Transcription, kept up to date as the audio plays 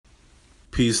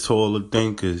Peace to all the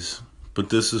thinkers. But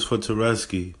this is for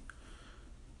Tereski.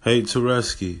 Hey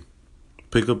Tereski,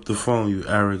 pick up the phone, you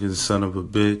arrogant son of a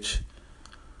bitch.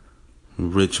 You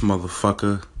rich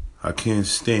motherfucker. I can't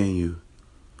stand you.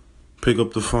 Pick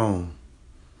up the phone.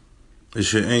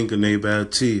 It's your anchor, they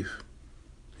bad teeth.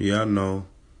 Yeah, I know.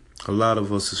 A lot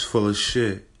of us is full of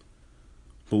shit.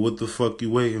 But what the fuck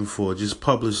you waiting for? Just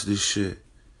publish this shit.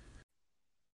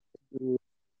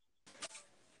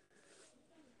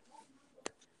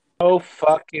 No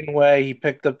fucking way he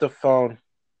picked up the phone.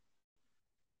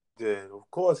 Did. Of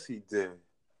course he did.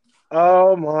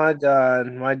 Oh my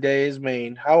god, my day is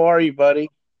made. How are you, buddy?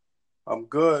 I'm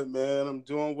good, man. I'm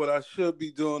doing what I should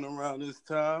be doing around this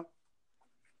time.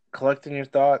 Collecting your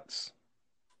thoughts.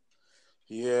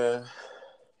 Yeah.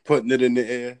 Putting it in the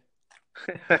air.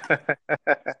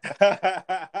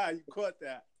 You caught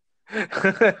that.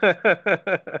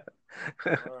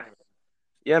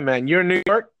 Yeah, man. You're in New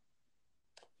York?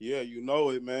 Yeah, you know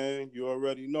it, man. You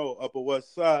already know. Upper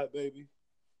West Side, baby.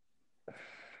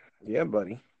 Yeah,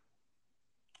 buddy.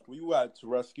 Where you at,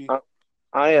 Tereski?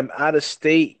 I am out of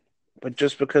state, but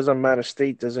just because I'm out of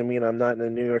state doesn't mean I'm not in the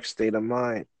New York state of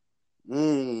mind.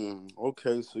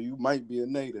 Okay, so you might be a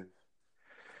native.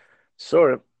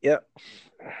 Sort of. Yep.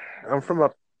 I'm from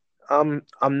up. I'm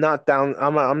not down.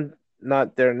 I'm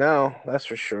not there now. That's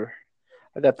for sure.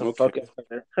 I got the Okay.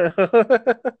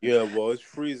 fucking. Yeah, well, it's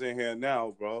freezing here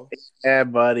now, bro. Yeah,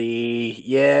 buddy.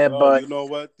 Yeah, Yo, but you know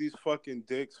what? These fucking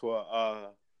dicks were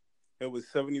it was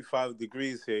 75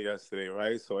 degrees here yesterday,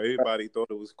 right? So everybody thought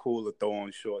it was cool to throw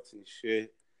on shorts and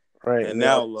shit. right And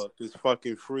now. now look, it's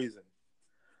fucking freezing.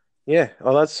 Yeah.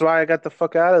 Well, that's why I got the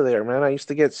fuck out of there, man. I used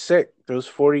to get sick. Those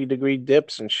 40-degree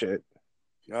dips and shit.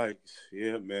 Yikes.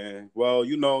 Yeah, man. Well,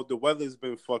 you know, the weather's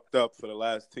been fucked up for the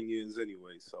last 10 years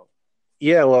anyway, so.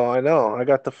 Yeah, well, I know. I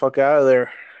got the fuck out of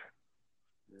there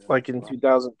Yeah. like in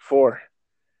 2004.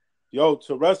 Yo,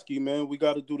 Tereski, man, we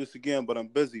got to do this again, but I'm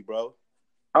busy, bro.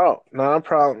 Oh, not a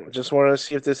problem. Just wanted to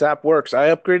see if this app works.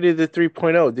 I upgraded to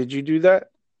 3.0. Did you do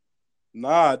that?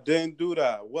 Nah, I didn't do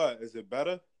that. What? Is it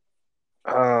better?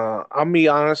 I'll be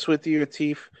honest with you,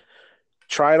 Atif.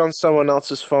 Try it on someone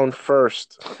else's phone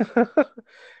first.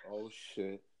 Oh,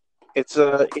 shit. It's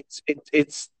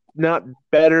not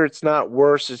better, it's not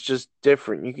worse, it's just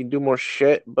different. You can do more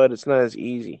shit, but it's not as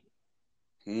easy.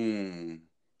 Hmm.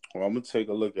 Well, I'm going to take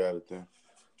a look at it then.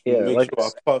 Yeah, Make like sure I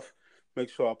puff. Make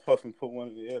sure I puff and put one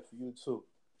in the air for you, too.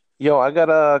 yo, I got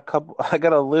a couple. I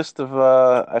got a list of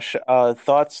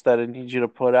thoughts that I need you to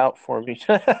put out for me.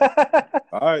 All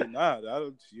right, nah,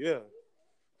 yeah,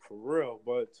 for real.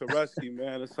 But Tereski,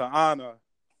 man, it's an honor.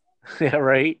 Yeah,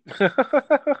 right. All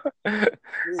Please,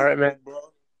 right, man. big bro.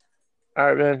 All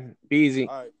right, man. Be easy.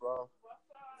 All right, bro.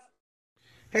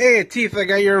 Hey, Atif, I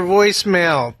got your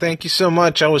voicemail. Thank you so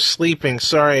much. I was sleeping.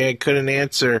 Sorry I couldn't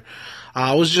answer.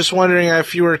 I was just wondering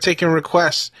if you were taking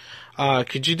requests.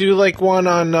 Could you do like one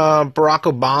on Barack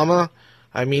Obama?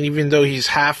 I mean, even though he's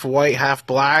half white, half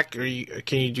black,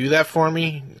 can you do that for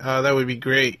me? That would be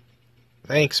great.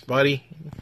 Thanks, buddy.